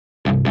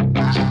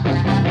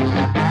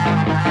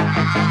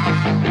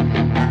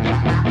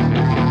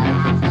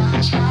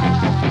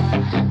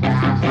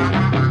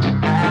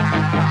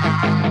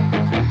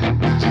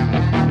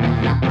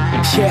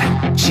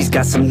Yeah, she's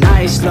got some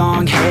nice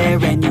long hair,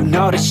 and you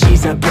know that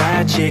she's a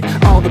bad chick.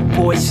 All the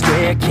boys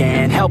stare,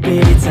 can't help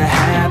it, it's a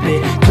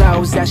habit.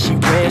 Clothes that she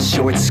wears,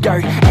 short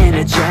skirt and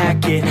a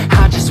jacket.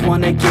 I just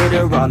wanna get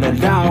her all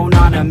alone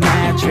on a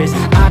mattress.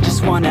 I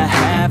just wanna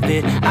have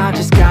it, I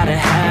just gotta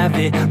have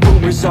it.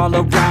 Rumors all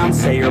around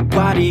say her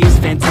body is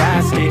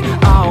fantastic.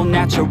 All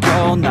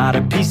natural, not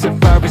a piece of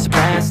fur is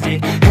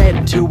plastic.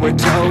 Head to her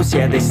toes,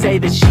 yeah, they say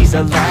that she's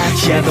a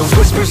latch. Yeah, the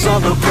whispers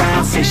all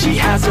around say she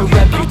has a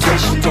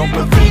reputation. Don't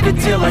believe it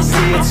till I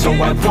see it, so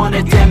I want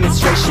a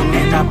demonstration.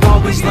 And I've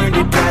always learned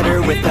it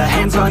better with a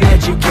hands-on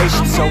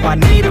education. So I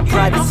need a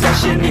private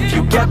session if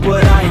you get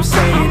what I am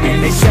saying.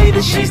 And they say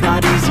that she's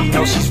not easy,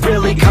 no, she's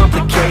really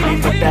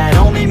complicated. But that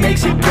only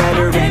makes it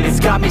better, and it's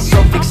got me so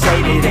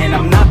fixated. And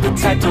I'm not the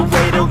type to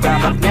wait around,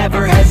 I've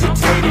never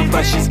hesitated.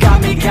 But she's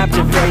got me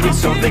captivated,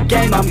 so the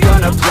game, I'm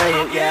gonna play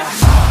it, yeah.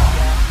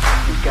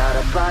 She's got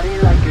a body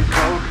like a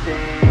coke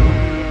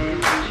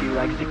thing. She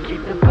likes to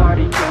keep the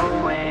party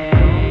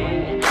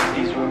going.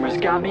 These rumors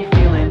got me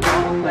feeling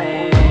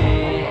lonely.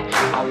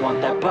 I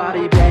want that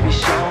body, baby,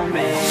 show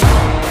me.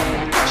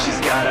 She's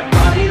got a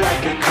body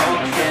like a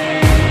coke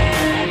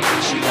thing.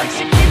 She likes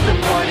to keep the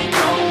party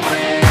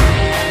going.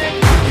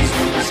 These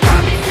rumors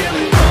got me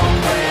feeling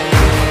lonely.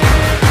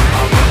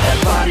 I want that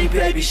body,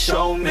 baby,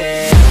 show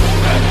me.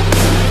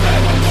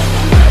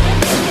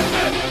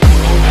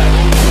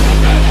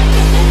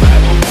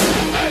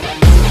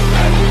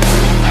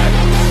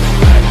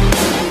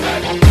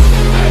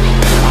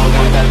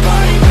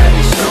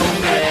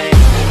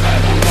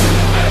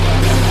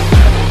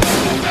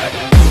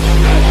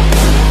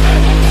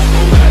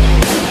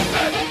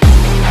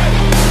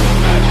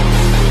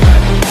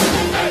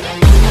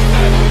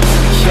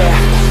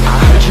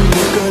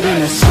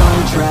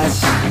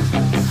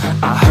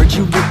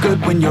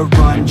 When you're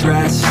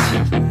undressed,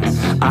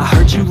 I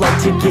heard you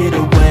like to get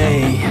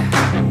away.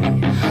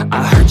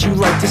 I heard you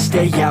like to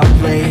stay out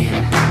late.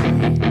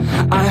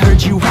 I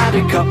heard you had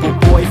a couple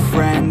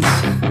boyfriends.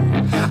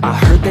 I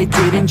heard they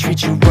didn't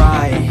treat you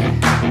right.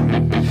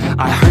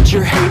 I heard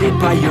you're hated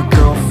by your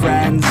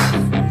girlfriends,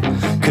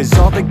 'cause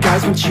all the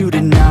guys want you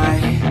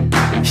tonight.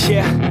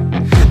 Yeah,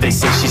 they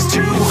say she's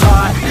too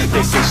hot,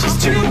 they say she's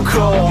too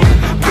cold.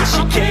 Where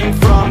she came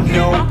from,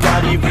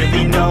 nobody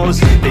really knows.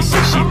 They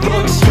say she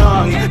looks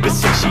young, but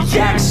say she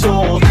acts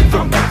old.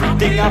 From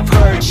everything I've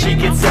heard, she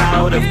gets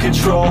out of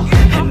control.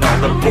 And all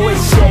the boys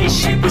say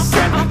she was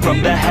sent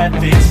from the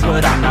heavens,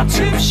 but I'm not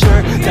too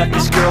sure that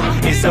this girl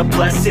is a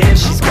blessing.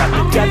 She's got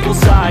the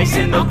devil's eyes,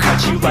 and they'll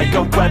cut you like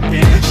a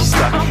weapon. She's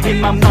stuck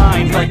in my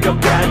mind like a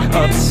bad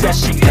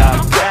obsession.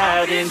 Got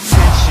bad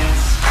intentions.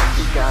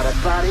 She's got a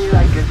body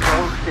like a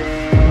coke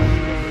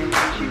thing.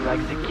 She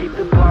likes to keep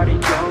the party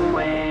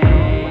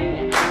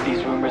going.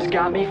 These rumors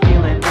got me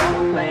feeling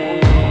lonely.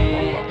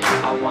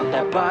 I want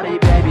that body,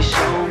 baby,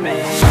 show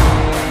me.